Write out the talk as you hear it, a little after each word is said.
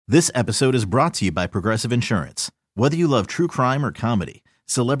This episode is brought to you by Progressive Insurance. Whether you love true crime or comedy,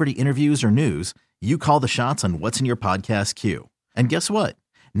 celebrity interviews or news, you call the shots on what's in your podcast queue. And guess what?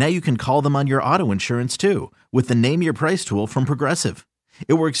 Now you can call them on your auto insurance too with the Name Your Price tool from Progressive.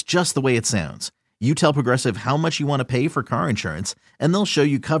 It works just the way it sounds. You tell Progressive how much you want to pay for car insurance, and they'll show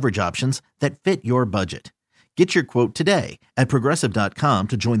you coverage options that fit your budget. Get your quote today at Progressive.com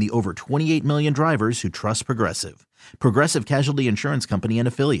to join the over 28 million drivers who trust Progressive. Progressive Casualty Insurance Company and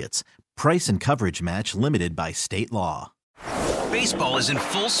Affiliates. Price and coverage match limited by state law. Baseball is in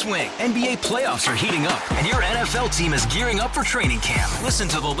full swing. NBA playoffs are heating up, and your NFL team is gearing up for training camp. Listen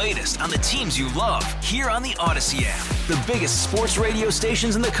to the latest on the teams you love here on the Odyssey app. The biggest sports radio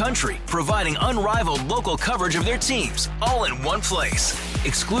stations in the country, providing unrivaled local coverage of their teams, all in one place.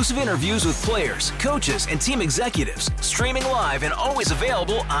 Exclusive interviews with players, coaches, and team executives, streaming live and always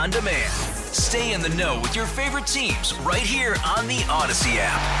available on demand. Stay in the know with your favorite teams right here on the Odyssey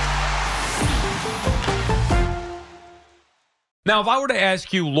app. Now, if I were to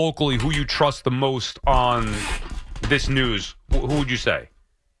ask you locally who you trust the most on this news, who would you say?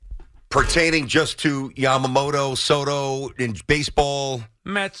 Pertaining just to Yamamoto, Soto, in baseball.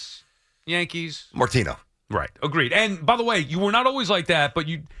 Mets, Yankees. Martino. Right. Agreed. And by the way, you were not always like that, but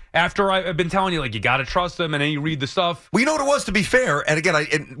after I've been telling you, like, you got to trust them, and then you read the stuff. Well, you know what it was, to be fair, and again,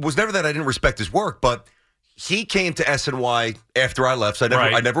 it was never that I didn't respect his work, but he came to SNY after I left, so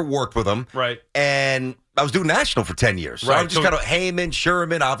I never worked with him. Right. And I was doing national for 10 years. So I was just kind of Heyman,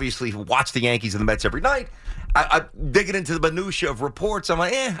 Sherman, obviously watch the Yankees and the Mets every night. I digging into the minutia of reports. I'm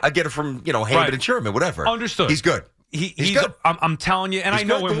like, I get it from, Heyman and Sherman, whatever. Understood. He's good. He's good. I'm telling you, and I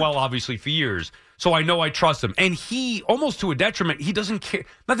know him well, obviously, for years, so I know I trust him. And he, almost to a detriment, he doesn't care.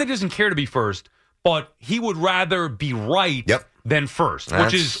 Not that he doesn't care to be first, but he would rather be right than first,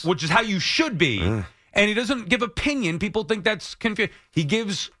 which is how you should be. And he doesn't give opinion. People think that's confusing.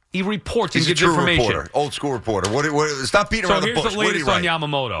 He reports and gives information. Reporter, old school reporter. Stop beating around the bush. So here's the latest on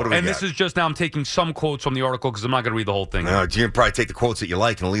Yamamoto. And this is just now I'm taking some quotes from the article because I'm not going to read the whole thing. You can probably take the quotes that you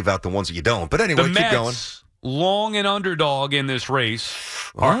like and leave out the ones that you don't. But anyway, keep going. Long and underdog in this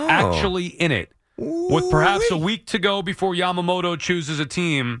race, are actually in it. With perhaps a week to go before Yamamoto chooses a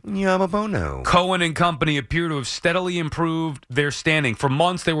team, Cohen and company appear to have steadily improved their standing. For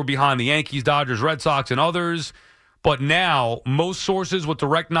months, they were behind the Yankees, Dodgers, Red Sox, and others. But now, most sources with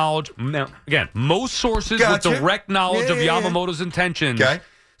direct knowledge of Yamamoto's intentions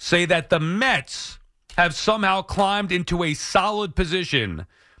say that the Mets have somehow climbed into a solid position.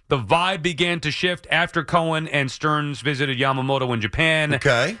 The vibe began to shift after Cohen and Stearns visited Yamamoto in Japan.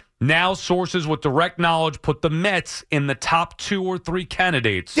 Now, sources with direct knowledge put the Mets in the top 2 or 3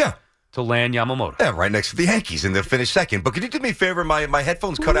 candidates to land Yamamoto. Yeah, right next to the Yankees, and they'll finish second. But could you do me a favor? My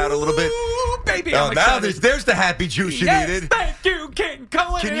headphones cut out a little bit. Baby, now there's the happy juice you needed. Thank you, King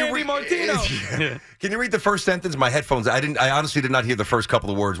Cohen and Andy Martino. Can you read the first sentence? My headphones. I honestly did not hear the first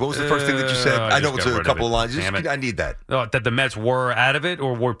couple of words. What was the first thing that you said? I know it's a couple of lines. I need that. That the Mets were out of it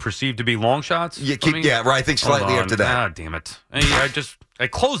or were perceived to be long shots? Yeah, I think slightly after that. Ah, damn it. I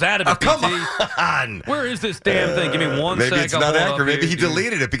closed out of it, come on. Where is this damn thing? Give me one second. Maybe it's not accurate. Maybe he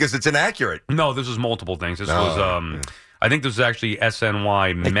deleted it because it's inaccurate. No, this was multiple things. This was, I think this was actually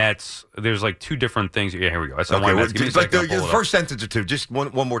SNY Mets. There's like 2 different things. Yeah, here we go. SNY Mets. Give me a second. The first sentence or two, just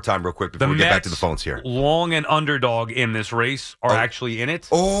one more time real quick before we get back to the phones here. Long and underdog in this race are actually in it.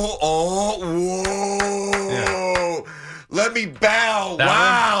 Whoa. Yeah. Let me bow.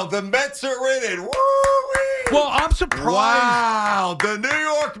 Wow, the Mets are in it. Woo-wee. Well, I'm surprised. Wow, the New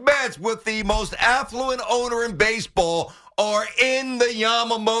York Mets, with the most affluent owner in baseball, are in the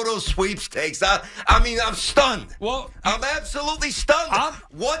Yamamoto sweepstakes. I'm stunned. Well, I'm absolutely stunned.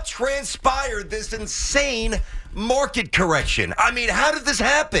 What transpired this insane market correction? How did this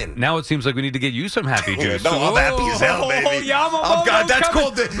happen? Now it seems like we need to get you some happy juice. No, I'm happy as hell, baby. Yamamoto, that's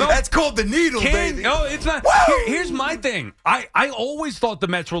called the needle, baby. No, it's not. Here's my thing. I always thought the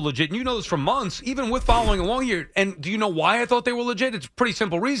Mets were legit, and you know this for months, even with following along here. And do you know why I thought they were legit? It's a pretty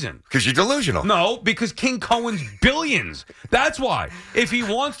simple reason. Because you're delusional. No, because King Cohen's billions. That's why. If he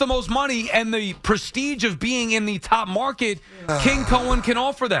wants the most money and the prestige of being in the top market, King Cohen can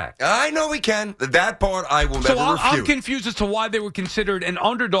offer that. I know he can. That part I will never refute. I'm confused as to why they were considered an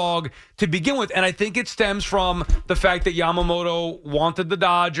underdog to begin with, and I think it stems from the fact that Yamamoto wanted the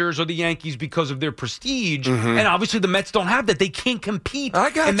Dodgers or the Yankees because of their prestige, and obviously the Mets don't have that. They can't compete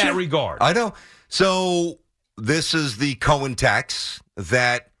in that regard. I know. So this is the Cohen tax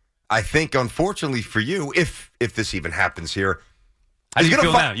that I think, unfortunately for you, if this even happens here, how do you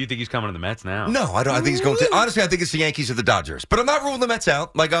feel now? You think he's coming to the Mets now? No, I don't. I think he's going to. Honestly, I think it's the Yankees or the Dodgers. But I'm not ruling the Mets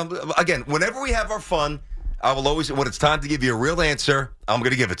out. Again, whenever we have our fun, I will always, when it's time to give you a real answer, I'm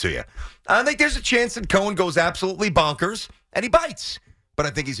going to give it to you. I think there's a chance that Cohen goes absolutely bonkers and he bites. But I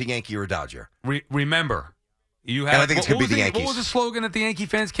think he's a Yankee or a Dodger. Remember, you have. And I think it's going to be the Yankees. What was the slogan that the Yankee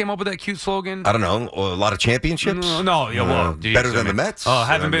fans came up with? That cute slogan? I don't know. A lot of championships? Better than the Mets?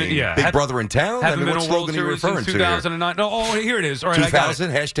 Big brother in town? Haven't been what a slogan World are you Series referring since to 2009. No, here it is. All right,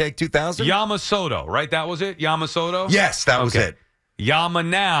 2000, hashtag 2000? Yamamoto, right? That was it? Yamamoto? Yes, that was it. Yama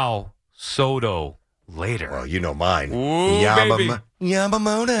now, Soto later. Well, you know mine. Ooh, Yamamoto.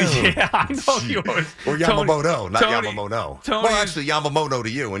 Yeah, I know yours. Or Yamamoto, not Yamamoto. Tony, well, actually, Yamamoto to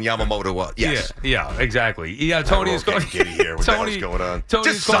you and Yamamoto, yes. Yeah, exactly. Yeah, Tony is going. Giddy here. What the hell's going on? Tony's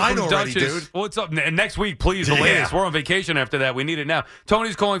just sign from already, Dutchess. dude. What's up? Next week, please, the latest. We're on vacation after that. We need it now.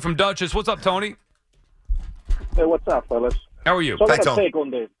 Tony's calling from Dutchess. What's up, Tony? Hey, what's up, fellas? How are you? So I got a take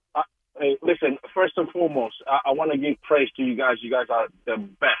on this. Hey, listen, first and foremost, I want to give praise to you guys. You guys are the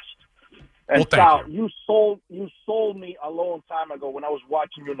best. And Sal, you sold me a long time ago when I was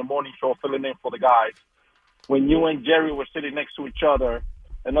watching you in the morning show, filling in for the guys. When you and Jerry were sitting next to each other,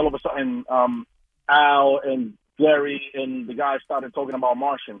 and all of a sudden, Al and Jerry and the guys started talking about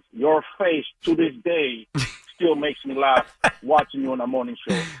Martians. Your face to this day still makes me laugh watching you on a morning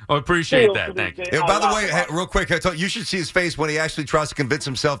show. I appreciate that. Thank you. By the way, real quick, you should see his face when he actually tries to convince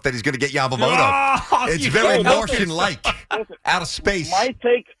himself that he's going to get Yamamoto. Oh, it's very Martian-like, out of space. My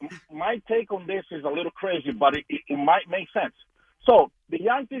take on this is a little crazy, but it might make sense. So the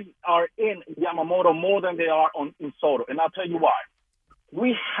Yankees are in Yamamoto more than they are in Soto, and I'll tell you why.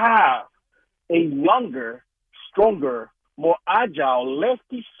 We have a younger, stronger, more agile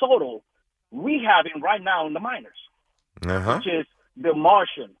lefty Soto rehabbing right now in the minors, which is the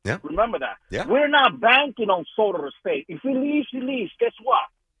Martian. Yeah. Remember that. Yeah. We're not banking on Soto to stay. If he leaves, he leaves. Guess what?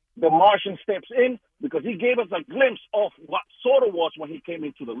 The Martian steps in because he gave us a glimpse of what Soto was when he came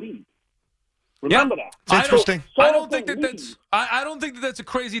into the league. Remember that. It's interesting. I don't think that that's a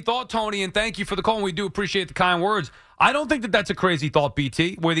crazy thought, Tony, and thank you for the call, and we do appreciate the kind words. I don't think that that's a crazy thought,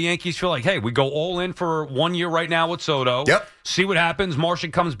 BT, where the Yankees feel like, hey, we go all in for 1 year right now with Soto. Yep. See what happens.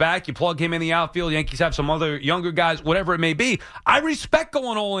 Martian comes back. You plug him in the outfield. Yankees have some other younger guys, whatever it may be. I respect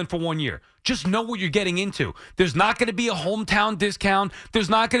going all in for 1 year. Just know what you're getting into. There's not going to be a hometown discount. There's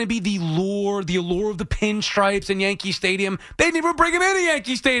not going to be the allure of the pinstripes in Yankee Stadium. They didn't even bring him into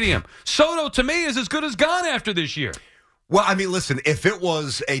Yankee Stadium. Soto, to me, is as good as gone after this year. Well, I mean, listen, if it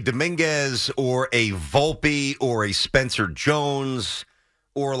was a Dominguez or a Volpe or a Spencer Jones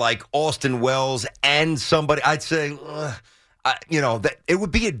or like Austin Wells and somebody, I'd say, that it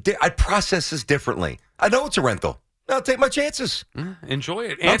would be I'd process this differently. I know it's a rental. I'll take my chances. Enjoy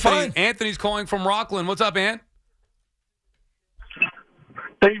it. Anthony's calling from Rockland. What's up, Ant?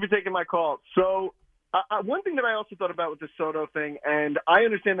 Thank you for taking my call. So one thing that I also thought about with the Soto thing, and I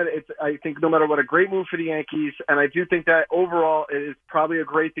understand that I think no matter what, a great move for the Yankees, and I do think that overall it is probably a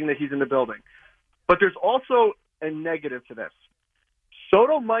great thing that he's in the building. But there's also a negative to this.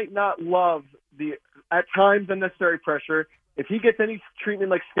 Soto might not love the, at times, unnecessary pressure. If he gets any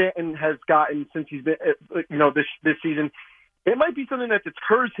treatment like Stanton has gotten since he's been, this season, it might be something that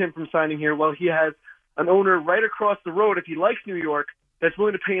deters him from signing here while he has an owner right across the road, if he likes New York, that's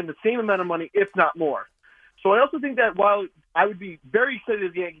willing to pay him the same amount of money, if not more. So I also think that while I would be very excited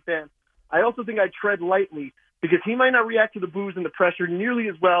as a Yankee fan, I also think I'd tread lightly because he might not react to the boos and the pressure nearly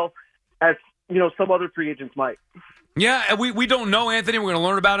as well as, some other free agents might. Yeah, and we don't know, Anthony. We're going to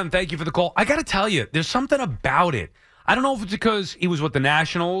learn about him. Thank you for the call. I got to tell you, there's something about it. I don't know if it's because he was with the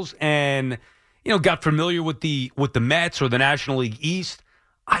Nationals and, got familiar with the Mets or the National League East.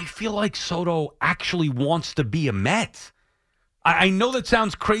 I feel like Soto actually wants to be a Met. I know that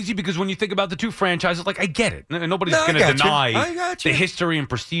sounds crazy because when you think about the two franchises, I get it. Nobody's going to deny the history and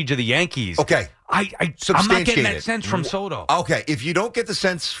prestige of the Yankees. Okay. I'm not getting that sense from Soto. Okay, if you don't get the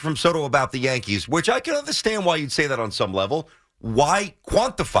sense from Soto about the Yankees, which I can understand why you'd say that on some level, why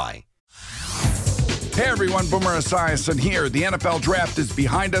quantify? Hey everyone, Boomer Esiason here. The NFL Draft is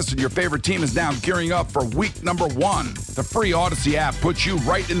behind us and your favorite team is now gearing up for week number 1. The free Odyssey app puts you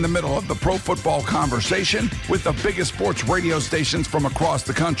right in the middle of the pro football conversation with the biggest sports radio stations from across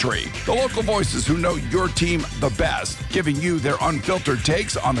the country. The local voices who know your team the best, giving you their unfiltered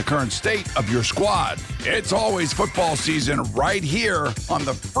takes on the current state of your squad. It's always football season right here on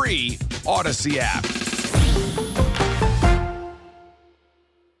the free Odyssey app.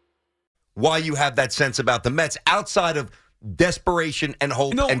 Why you have that sense about the Mets outside of desperation and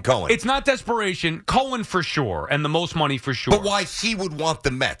hope and Cohen. It's not desperation. Cohen for sure, and the most money for sure. But why he would want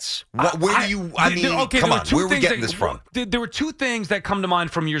the Mets? Where do you? Come on. Where are we getting this from? There were two things that come to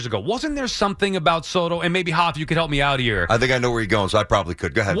mind from years ago. Wasn't there something about Soto? And maybe Hoff, you could help me out here. I think I know where you're going, so I probably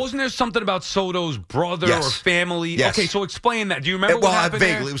could. Go ahead. Wasn't there something about Soto's brother or family? Yes. Okay, so explain that. Do you remember what happened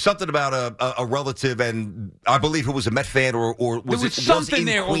vaguely. there? It was something about a relative, and I believe it was a Met fan, or was it something in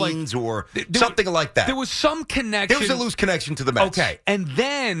there, Queens, or something like that. There was some connection. There was a loose connection to the Mets. Okay, and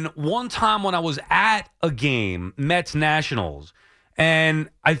then one time when I was at a game, Mets Nationals, and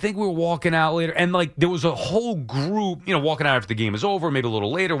I think we were walking out later, and there was a whole group, walking out after the game is over, maybe a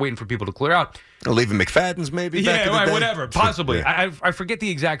little later, waiting for people to clear out. Leaving McFadden's maybe. Back in the day. Whatever, possibly. Yeah. I forget the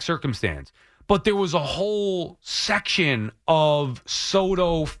exact circumstance. But there was a whole section of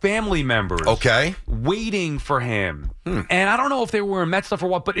Soto family members waiting for him. And I don't know if they were wearing Met stuff or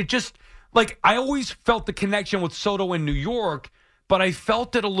what, but it just, I always felt the connection with Soto in New York, but I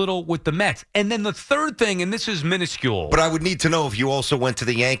felt it a little with the Mets. And then the third thing, and this is minuscule. But I would need to know if you also went to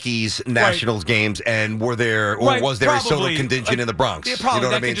the Yankees Nationals games and were there, or was there probably a Soto contingent in the Bronx? Yeah, probably. You know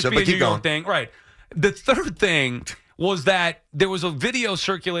what That I mean? could just be a New York thing. Right. The third thing was that there was a video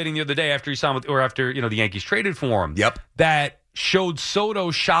circulating the other day after he signed after the Yankees traded for him. Yep. That showed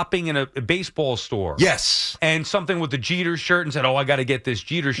Soto shopping in a baseball store. Yes. And something with the Jeter shirt and said, "Oh, I got to get this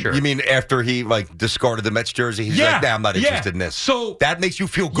Jeter shirt." You mean after he discarded the Mets jersey? He's like, "Nah, I'm not interested in this." So that makes you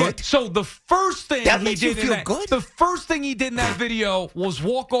feel good. Yeah, so the first thing that he makes did you feel good. The first thing he did in that video was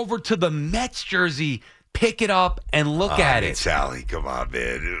walk over to the Mets jersey, pick it up, and look at it. Sally, come on,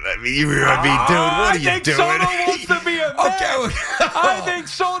 man. Dude, what are you doing? Soto wants to be a Met. I think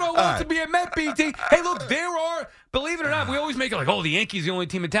Soto wants to be a Met, BT. Hey, look, there are, believe it or not, we always make it the Yankees are the only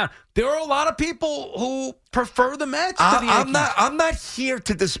team in town. There are a lot of people who prefer the Mets to the Yankees. I'm not here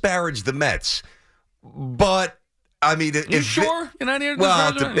to disparage the Mets, but, I mean... You sure? You're not here to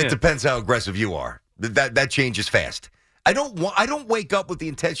disparage them? It depends how aggressive you are. That changes fast. I don't wake up with the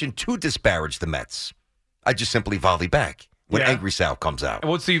intention to disparage the Mets. I just simply volley back when Angry Sal comes out.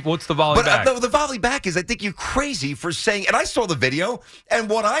 What's the volley back? The volley back is I think you're crazy for saying, and I saw the video, and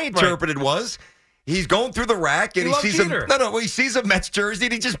what I interpreted was he's going through the rack and he sees a Mets jersey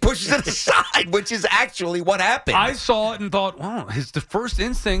and he just pushes it aside, which is actually what happened. I saw it and thought, wow, the first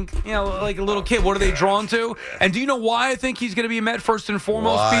instinct, like a little kid, what are they drawn to? And do you know why I think he's going to be a Met first and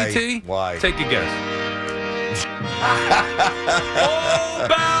foremost, BT? Why? Take a guess. All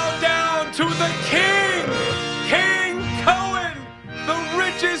bow down to the king. The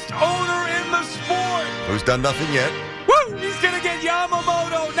richest owner in the sport. Who's done nothing yet. Woo! He's going to get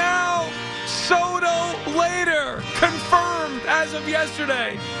Yamamoto now. Soto later. Confirmed as of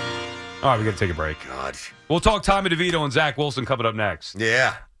yesterday. All right, we got to take a break. God. We'll talk Tommy DeVito and Zach Wilson coming up next.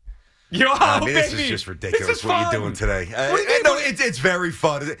 Yeah. This is just ridiculous what you're doing today. It's very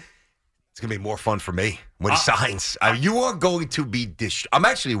fun. It's going to be more fun for me when he signs. You are going to be I'm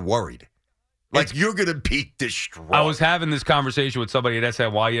actually worried. You're going to be destroyed. I was having this conversation with somebody at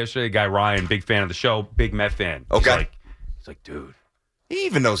SNY yesterday, guy Ryan, big fan of the show, big Met fan. Okay. He's like, dude. He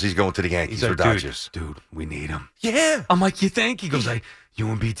even knows he's going to the Yankees or Dodgers. Dude, we need him. Yeah. I'm like, you think? He goes, you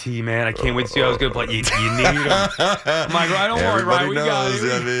and BT, man, I can't wait to see how it's going to play. You need him. I'm like, right, don't worry, Ryan, we got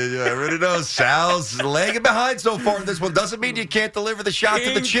it. Everybody knows Sal's lagging behind so far in this one. Doesn't mean you can't deliver the shot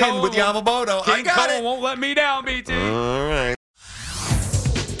to the chin with Yamamoto. King Cole won't let me down, BT. All right.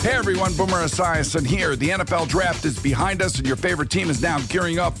 Hey everyone, Boomer Esiason here. The NFL Draft is behind us and your favorite team is now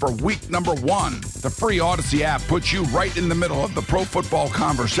gearing up for week number 1. The free Odyssey app puts you right in the middle of the pro football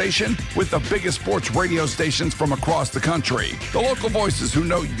conversation with the biggest sports radio stations from across the country. The local voices who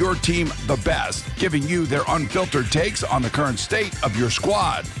know your team the best, giving you their unfiltered takes on the current state of your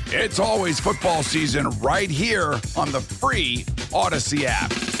squad. It's always football season right here on the free Odyssey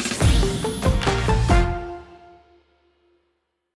app.